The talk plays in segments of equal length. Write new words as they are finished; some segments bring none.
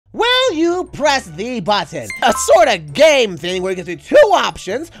Will you press the button? A sort of game thing where you can do two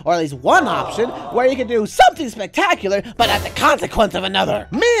options, or at least one option, where you can do something spectacular, but at the consequence of another.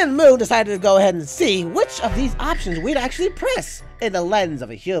 Me and Moon decided to go ahead and see which of these options we'd actually press. In the lens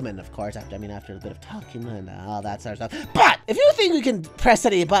of a human, of course, after a bit of talking and all that sort of stuff. But if you think we can press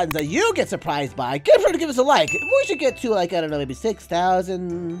any buttons that you get surprised by, get her to give us a like. We should get to, like, I don't know, maybe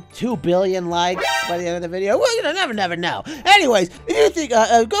 6,000, 2 billion likes by the end of the video. Well, you know, never know. Anyways, if you think,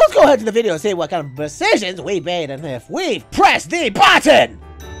 let's go ahead to the video and see what kind of decisions we made and if we've pressed the button.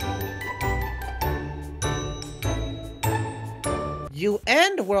 You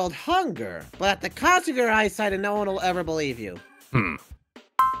end world hunger, but at the cost of your eyesight and no one will ever believe you. I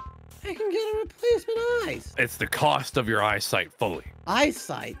can get a replacement eyes. It's the cost of your eyesight fully.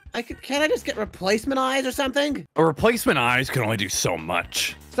 Eyesight? Can't I just get replacement eyes or something? A replacement eyes can only do so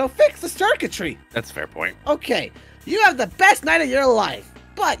much. So fix the circuitry. That's a fair point. Okay, you have the best night of your life,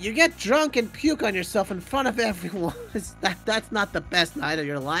 but you get drunk and puke on yourself in front of everyone. That's not the best night of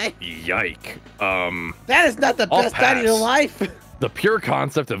your life. Yike. That is not the best night of your life. The pure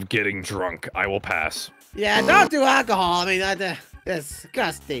concept of getting drunk, I will pass. Yeah, don't do alcohol. I mean, that's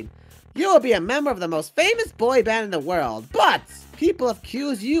disgusting. You will be a member of the most famous boy band in the world, but people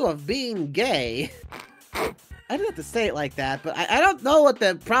accuse you of being gay. I didn't have to say it like that, but I don't know what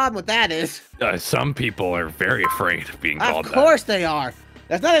the problem with that is. Some people are very afraid of being called that. Of course they are.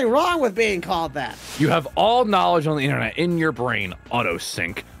 There's nothing wrong with being called that. You have all knowledge on the internet in your brain,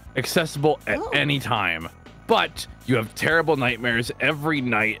 auto-sync, accessible at any time. But you have terrible nightmares every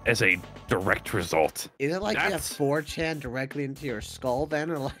night as a direct result. Is it like you have 4chan directly into your skull then,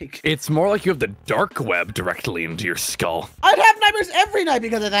 or like? It's more like you have the dark web directly into your skull. I'd have nightmares every night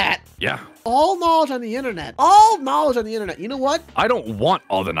because of that. Yeah. All knowledge on the internet. All knowledge on the internet. You know what? I don't want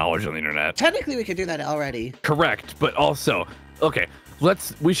all the knowledge on the internet. Technically, we could do that already. Correct, but also, okay.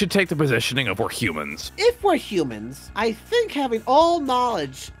 We should take the positioning of we're humans. If we're humans, I think having all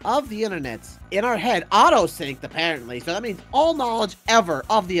knowledge of the internet in our head auto-synced apparently, so that means all knowledge ever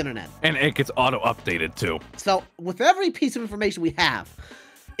of the internet. And it gets auto-updated too. So with every piece of information we have,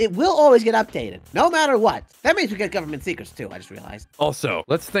 it will always get updated, no matter what. That means we get government secrets too, I just realized. Also,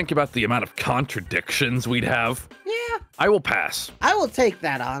 let's think about the amount of contradictions we'd have. Yeah. I will pass. I will take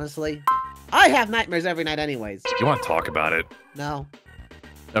that, honestly. I have nightmares every night anyways. You want to talk about it? No.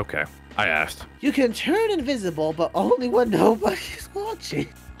 Okay, I asked. You can turn invisible, but only when nobody's watching.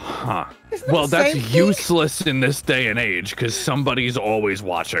 Huh. Well, that's useless in this day and age, because somebody's always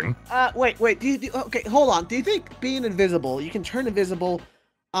watching. Wait. Okay, hold on. Do you think being invisible, you can turn invisible,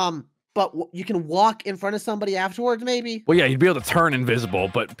 but you can walk in front of somebody afterwards, maybe? Well, yeah, you'd be able to turn invisible,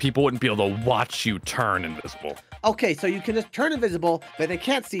 but people wouldn't be able to watch you turn invisible. Okay, so you can just turn invisible, but they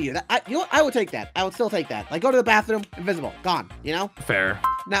can't see you. You know what? I would take that. I would still take that. Like, go to the bathroom, invisible, gone, you know? Fair.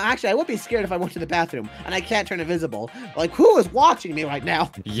 Now, actually, I would be scared if I went to the bathroom and I can't turn invisible. Like, who is watching me right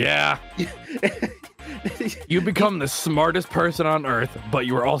now? Yeah. You become the smartest person on Earth, but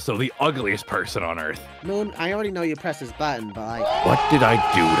you are also the ugliest person on Earth. Moon, I already know you press this button, but What did I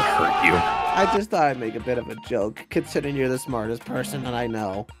do to hurt you? I just thought I'd make a bit of a joke, considering you're the smartest person that I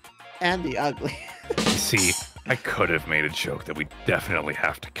know. And the ugly. See, I could have made a joke that we definitely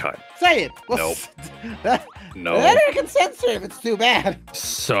have to cut. Say it! Nope. No. The editor can censor if it's too bad.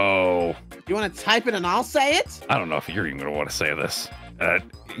 So... You want to type it and I'll say it? I don't know if you're even going to want to say this.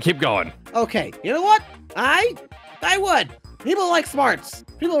 Keep going. Okay, you know what? I would. People like smarts.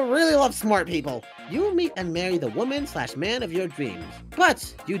 People really love smart people. You will meet and marry the woman/man of your dreams.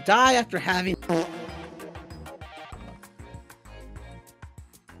 But you die after having...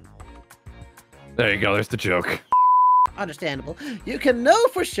 There you go, there's the joke. Understandable. You can know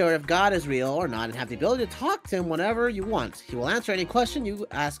for sure if God is real or not and have the ability to talk to him whenever you want. He will answer any question you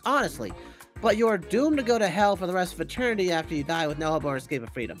ask honestly. But you are doomed to go to hell for the rest of eternity after you die with no hope or escape of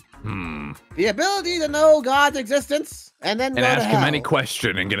freedom. The ability to know God's existence and then go to hell. And ask him any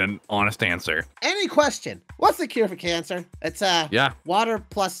question and get an honest answer. Any question. What's the cure for cancer? It's water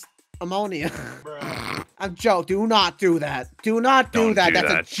plus ammonia. I'm joking. Do not do that. Do not do that.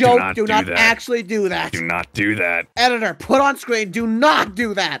 That's a joke. Do not actually do that. Do not do that. Editor, put on screen. Do not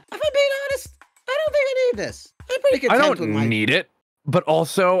do that. If I'm being honest, I don't think I need this. I'm pretty content with I don't need it. But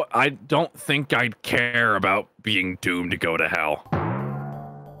also, I don't think I'd care about being doomed to go to hell.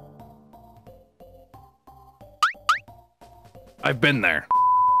 I've been there.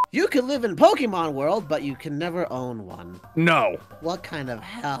 You can live in Pokemon world, but you can never own one. No. What kind of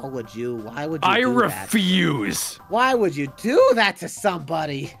hell would you? Why would you? I refuse. Why would you do that to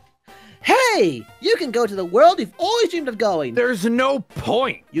somebody? Hey, you can go to the world you've always dreamed of going. There's no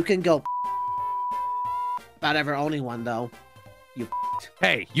point. You can go about ever owning one though. You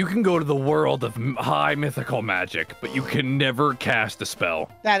Hey, you can go to the world of high mythical magic, but you can never cast a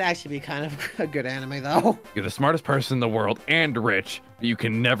spell. That'd actually be kind of a good anime, though. You're the smartest person in the world and rich, but you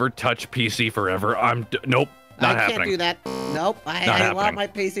can never touch PC forever. Nope, not happening. I can't do that. Nope, I love my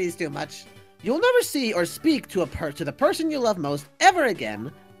PCs too much. You'll never see or speak to the person you love most ever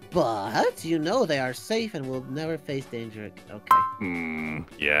again, but you know they are safe and will never face danger. Okay.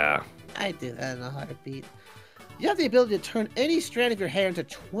 Yeah. I do that in a heartbeat. You have the ability to turn any strand of your hair into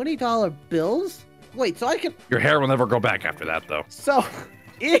 $20 bills? Wait, so I can... Your hair will never grow back after that, though. So,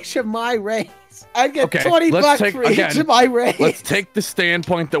 each of my rays, I get 20 bucks for each of my rays. Let's take the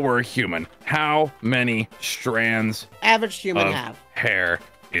standpoint that we're a human. How many strands average human of hair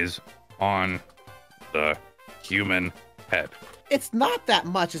is on the human head? It's not that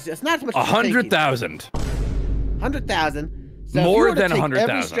much. It's not as much. 100,000. 100,000. So more than 100,000.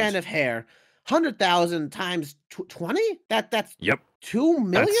 Every strand of hair. 100,000 times 20? That's yep. 2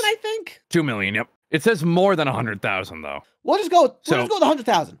 million, I think. 2 million. Yep. It says more than 100,000 though. We'll just go. We'll just go with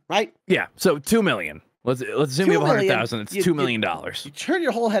 100,000, right? Yeah. So 2 million. Let's assume we have 100,000. It's $2 million. You turn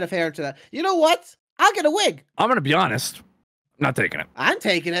your whole head of hair into that. You know what? I'll get a wig. I'm gonna be honest. Not taking it. I'm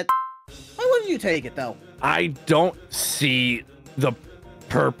taking it. Why wouldn't you take it though? I don't see the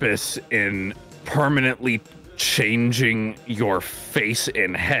purpose in permanently changing your face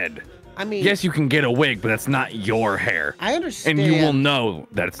and head. I mean, yes, you can get a wig, but that's not your hair. I understand. And you will know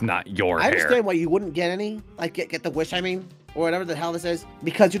that it's not your hair. I understand why you wouldn't get any, like get the wish, I mean, or whatever the hell this is,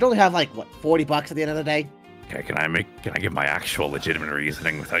 because you'd only have like what, 40 bucks at the end of the day. Okay, can I give my actual legitimate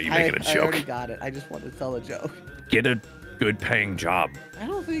reasoning without you making a joke? I already got it. I just wanted to tell a joke. Get a good paying job. I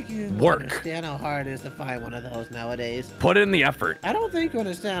don't think you work. Understand how hard it is to find one of those nowadays. Put in the effort. I don't think you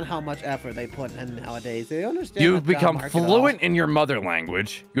understand how much effort they put in nowadays. They understand. You've become fluent in your mother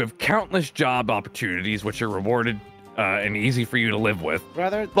language. You have countless job opportunities, which are rewarded and easy for you to live with.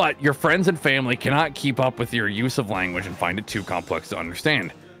 Brother. But your friends and family cannot keep up with your use of language and find it too complex to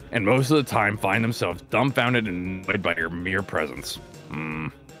understand. And most of the time find themselves dumbfounded and annoyed by your mere presence.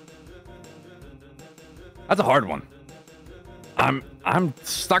 That's a hard one. I'm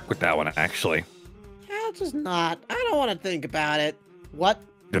stuck with that one, actually. I'll just not. I don't want to think about it. What?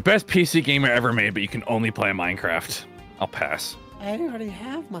 The best PC gamer ever made, but you can only play Minecraft. I'll pass. I already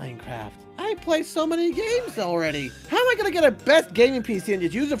have Minecraft. I play so many games already. How am I gonna get a best gaming PC and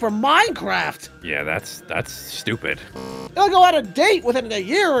just use it for Minecraft? Yeah, that's stupid. It'll go out of date within a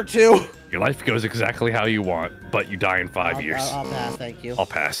year or two. Your life goes exactly how you want, but you die in 5 years. I'll pass, thank you. I'll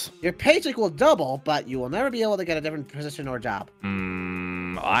pass. Your paycheck will double, but you will never be able to get a different position or job.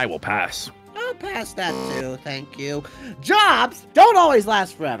 I will pass. I'll pass that too, thank you. Jobs don't always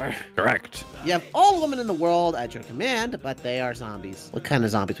last forever. Correct. You have all the women in the world at your command, but they are zombies. What kind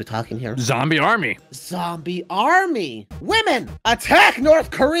of zombies we talking here? Zombie army. Zombie army. Women, attack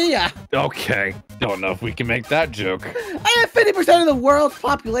North Korea. Okay. Don't know if we can make that joke. I have 50% of the world's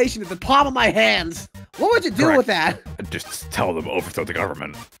population at the palm of my hands. What would you do with that? Just tell them overthrow the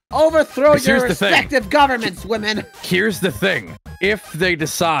government. Overthrow your respective governments, women. Here's the thing. If they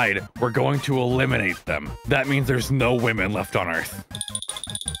decide we're going to eliminate them, that means there's no women left on Earth.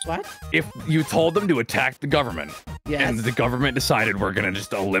 What? If you told them to attack the government, yes, and the government decided we're going to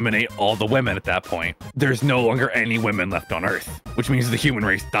just eliminate all the women at that point, there's no longer any women left on Earth, which means the human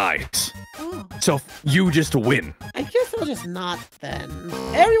race dies. Oh. So you just win. I guess I'll just not then.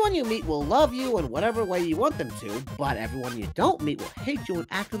 Everyone you meet will love you in whatever way you want them to, but everyone you don't meet will hate you and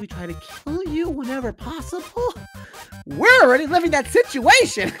actively try to kill you whenever possible. We're already living that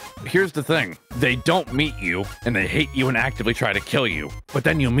situation. Here's the thing. They don't meet you, and they hate you and actively try to kill you, but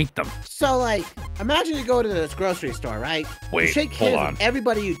then you meet them. So, like, imagine you go to this grocery store, right? Wait, you shake hold hands on. with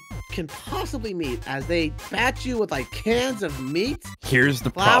everybody you can possibly meet as they batch you with, like, cans of meat. Here's the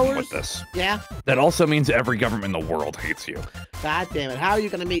flowers. problem with this. Yeah? That also means every government in the world hates you. God damn it. How are you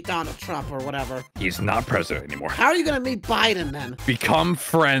going to meet Donald Trump or whatever? He's not president anymore. How are you going to meet Biden then? Become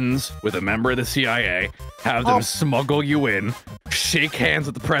friends with a member of the CIA, have them smuggle you in, shake hands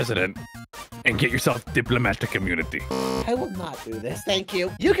with the president, and get yourself diplomatic immunity. I will not do this, thank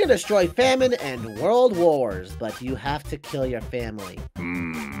you. You can destroy famine and world wars, but you have to kill your family.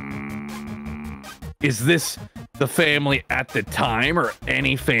 Is this the family at the time or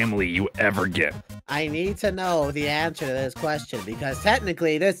any family you ever get? I need to know the answer to this question because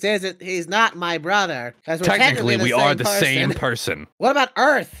technically he's not my brother. Technically, we are the same person. What about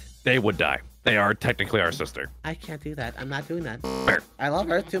Earth? They would die. They are technically our sister. I can't do that. I'm not doing that. Fair. I love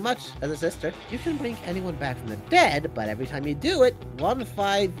her too much as a sister. You can bring anyone back from the dead, but every time you do it,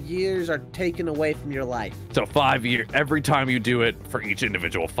 5 years are taken away from your life. So 5 years, every time you do it for each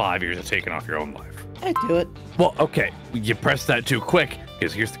individual, 5 years are taken off your own life. I do it. Well, okay, you press that too quick,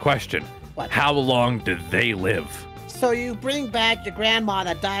 because here's the question. What? How long do they live? So you bring back your grandma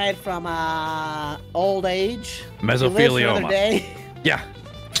that died from old age. She lives another Mesothelioma. day. Yeah,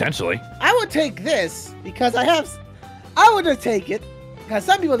 essentially. I would take this because I would just take it because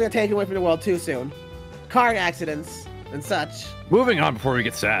some people are gonna take it away from the world too soon. Car accidents and such. Moving on before we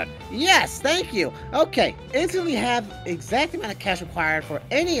get sad. Yes, thank you. Okay, instantly have exact amount of cash required for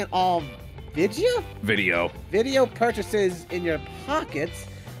any and all video purchases in your pockets,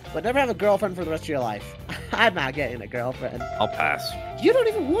 but never have a girlfriend for the rest of your life. I'm not getting a girlfriend. I'll pass. You don't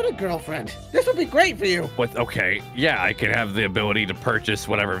even want a girlfriend. This would be great for you. What? Okay, yeah, I can have the ability to purchase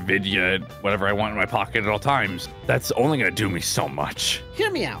whatever whatever I want in my pocket at all times. That's only gonna do me so much.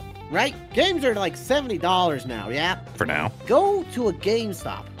 Hear me out, right? Games are like $70 now, yeah? For now. Go to a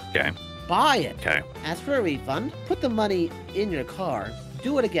GameStop. Okay. Buy it. Okay. Ask for a refund. Put the money in your car.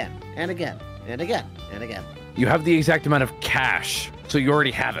 Do it again and again and again and again. You have the exact amount of cash, so you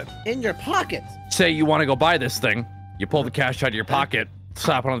already have it. In your pocket. Say you want to go buy this thing, you pull the cash out of your pocket,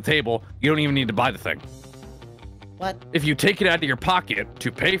 slap it on the table, you don't even need to buy the thing. What? If you take it out of your pocket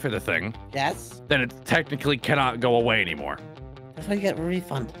to pay for the thing, Yes? then it technically cannot go away anymore. That's why you get a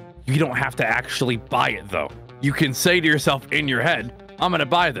refund. You don't have to actually buy it though. You can say to yourself in your head, I'm gonna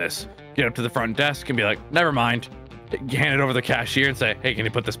buy this. Get up to the front desk and be like, never mind. Hand it over to the cashier and say, hey, can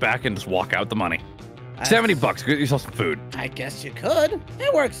you put this back, and just walk out with the money. 70 bucks, get yourself some food. I guess you could.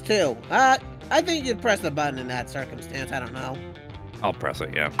 It works too. I think you'd press the button in that circumstance. I don't know. I'll press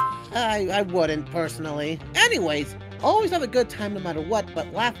it, yeah. I wouldn't personally. Anyways, always have a good time no matter what,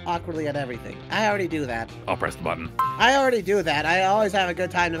 but laugh awkwardly at everything. I already do that. I'll press the button. I already do that. I always have a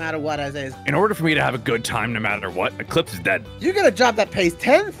good time no matter what as is. In order for me to have a good time no matter what, Eclipse is dead. You get a job that pays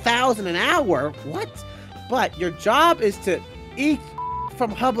 $10,000 an hour. What? But your job is to eat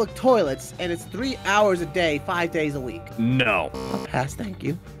from public toilets, and it's 3 hours a day, 5 days a week. No. I'll pass, thank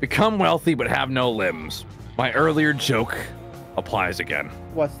you. Become wealthy but have no limbs. My earlier joke applies again.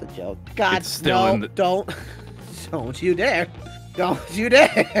 What's the joke? God, It's still no, in the- don't you dare. Don't you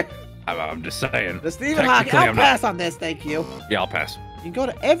dare. I'm just saying. The Stephen Hawking, Technically, I'll I'm not- pass on this, thank you. Yeah, I'll pass. You can go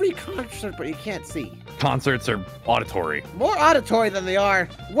to every concert, but you can't see. Concerts are auditory. More auditory than they are.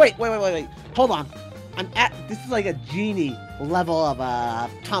 Wait. Hold on. This is like a genie level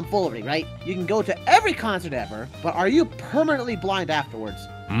of tomfoolery, right? You can go to every concert ever, but are you permanently blind afterwards?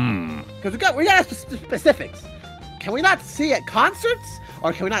 Because we got specifics. Can we not see at concerts,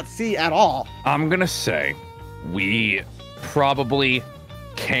 or can we not see at all? I'm gonna say we probably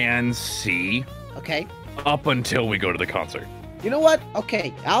can see Okay. up until we go to the concert. You know what?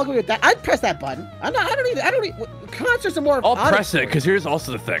 Okay, I'll agree with that. I'd press that button. I don't need. Concerts are more. I'll press it auditory. because here's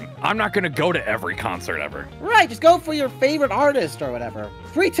also the thing. I'm not gonna go to every concert ever. Right, just go for your favorite artist or whatever.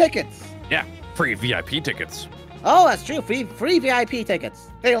 Free tickets. Yeah, free VIP tickets. Oh, that's true. Free VIP tickets.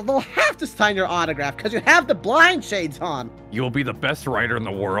 They'll have to sign your autograph because you have the blind shades on. You will be the best writer in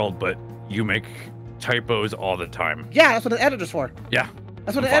the world, but you make typos all the time. Yeah, that's what an editor's for. Yeah.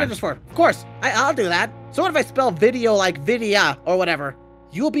 That's what I'm an fine. editor's for. Of course, I'll do that. So what if I spell video like vidya or whatever?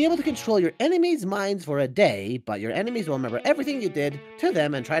 You will be able to control your enemies' minds for a day, but your enemies will remember everything you did to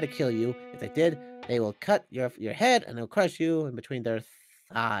them and try to kill you. If they did, they will cut your head and they'll crush you in between their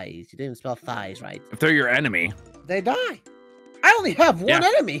thighs. You didn't spell thighs right. If they're your enemy. They die. I only have one Yeah.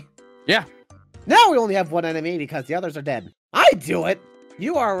 enemy. Yeah. Now we only have one enemy because the others are dead. I do it.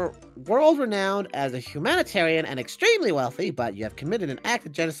 You are world-renowned as a humanitarian and extremely wealthy, but you have committed an act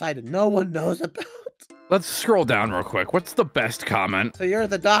of genocide that no one knows about. Let's scroll down real quick. What's the best comment? So you're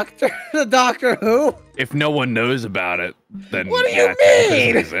the doctor, the Doctor Who? If no one knows about it, then What do you yeah, technically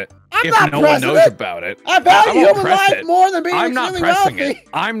mean? this is it. I'm If not no one pressing knows it. about it, I value I won't human press life it. more than being I'm not extremely pressing wealthy. it.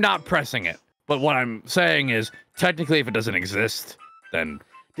 I'm not pressing it. But what I'm saying is, technically, if it doesn't exist, then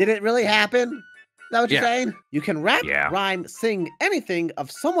Did it really happen? Is that what you're Yeah. saying? You can rap, Yeah. rhyme, sing anything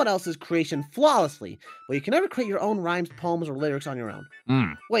of someone else's creation flawlessly, but you can never create your own rhymes, poems, or lyrics on your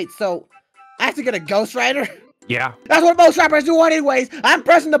own. Wait, so I have to get a ghostwriter? Yeah, That's what most rappers do anyways. I'm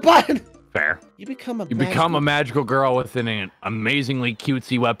pressing the button. fair. You become a You become a magical girl with an amazingly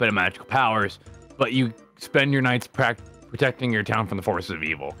cutesy weapon and magical powers, but you spend your nights protecting your town from the forces of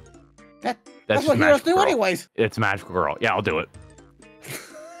evil. That's That's what heroes Magical do Girl. anyways. It's magical girl. Yeah, I'll do it.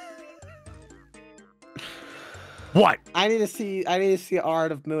 What? I need to see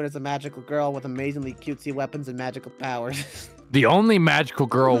art of Moon as a magical girl with amazingly cutesy weapons and magical powers. The only magical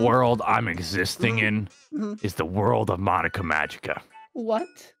girl world I'm existing in Mhm. is the world of Monica Magica. What?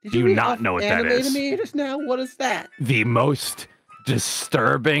 Did Do you read not off know what that anime is? to me just now? What is that? The most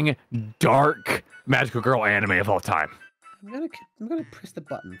disturbing, dark magical girl anime of all time. I'm gonna press the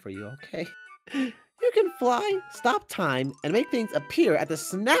button for you, okay? You can fly, stop time, and make things appear at the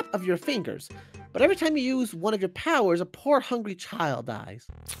snap of your fingers. But every time you use one of your powers, a poor hungry child dies.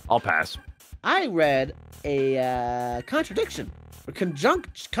 I'll pass. I read a contradiction, or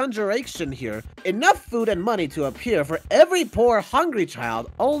conjuration here. Enough food and money to appear for every poor hungry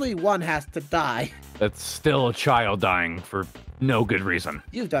child. Only one has to die. That's still a child dying for no good reason.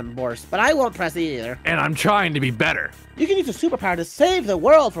 You've done worse, but I won't press it either. And I'm trying to be better. You can use a superpower to save the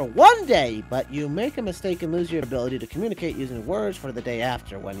world for one day, but you make a mistake and lose your ability to communicate using words for the day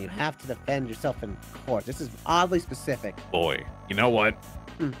after when you have to defend yourself in court. This is oddly specific. Boy, you know what?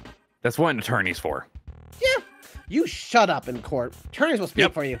 That's what an attorney's for. Yeah, you shut up in court. Attorneys will speak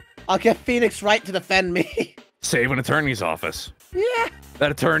Yep. for you. I'll get Phoenix Wright to defend me. Save an attorney's office. Yeah.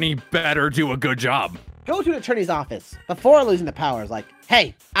 That attorney better do a good job. Go to an attorney's office before losing the powers. Like,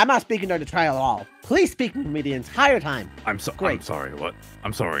 hey, I'm not speaking during the trial at all. Please speak for me the entire time. I'm Great. sorry, what?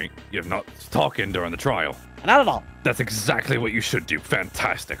 I'm sorry. You're not talking during the trial. Not at all. That's exactly what you should do.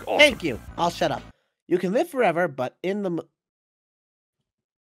 Fantastic. Awesome. Thank you. I'll shut up. You can live forever, but in the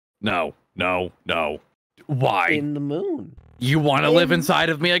No. Why? in the moon. You want to live in- inside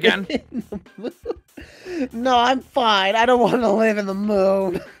of me again? In the moon. No, I'm fine. I don't want to live in the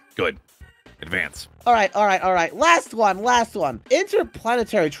moon. Good. Advance. All right. Last one.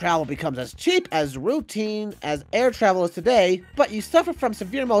 Interplanetary travel becomes as cheap as routine as air travel is today, but you suffer from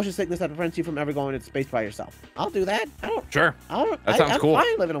severe motion sickness that prevents you from ever going into space by yourself. I'll do that. Sure. That sounds cool. I'm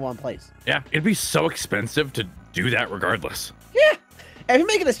fine living in one place. Yeah, it'd be so expensive to do that regardless. Yeah. If you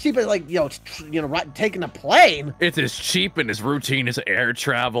make it as cheap as taking a plane. It's as cheap and as routine as air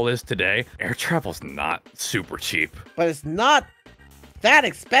travel is today. Air travel's not super cheap. But it's not that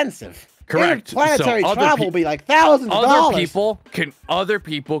expensive. Correct. Interplanetary So other travel will be like thousands of dollars. Other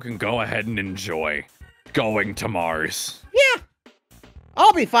people can go ahead and enjoy going to Mars. Yeah.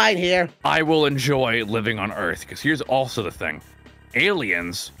 I'll be fine here. I will enjoy living on Earth, because here's also the thing.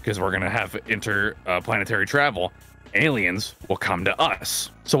 Aliens, because we're going to have interplanetary travel, aliens will come to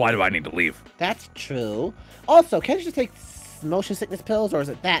us. So why do I need to leave? That's true. Also, can't you just take motion sickness pills, or is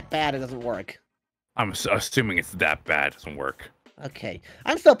it that bad it doesn't work? I'm assuming it's that bad. It doesn't work. Okay.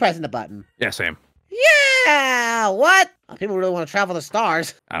 I'm still pressing the button. Yeah, same. Yeah! What? People really want to travel the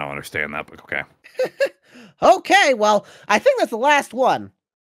stars. I don't understand that, but okay. Okay, well, I think that's the last one.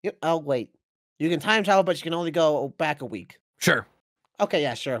 Oh, wait. You can time travel, but you can only go back a week. Sure. Okay,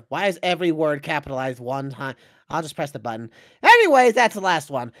 yeah, sure. Why is every word capitalized one time? I'll just press the button. Anyways, that's the last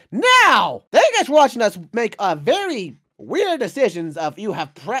one. Now, thank you guys for watching us make a very weird decisions of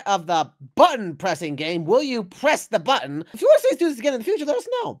of the button pressing game. Will you press the button? If you want to see us do this again in the future, let us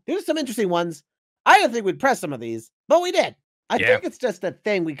know. Here's some interesting ones. I didn't think we'd press some of these, but we did. I think it's just a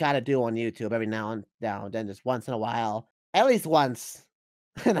thing we gotta do on YouTube every now and then, just once in a while. At least once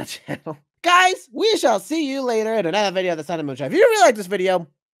in a channel. Guys, we shall see you later in another video of the Sun and Moon Show. If you really like this video,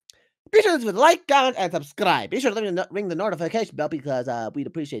 be sure to like, comment, and subscribe. Be sure to ring the notification bell because we'd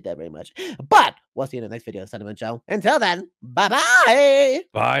appreciate that very much. But we'll see you in the next video of the Sun and Moon Show. Until then, bye-bye!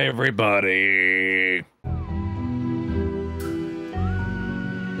 Bye, everybody.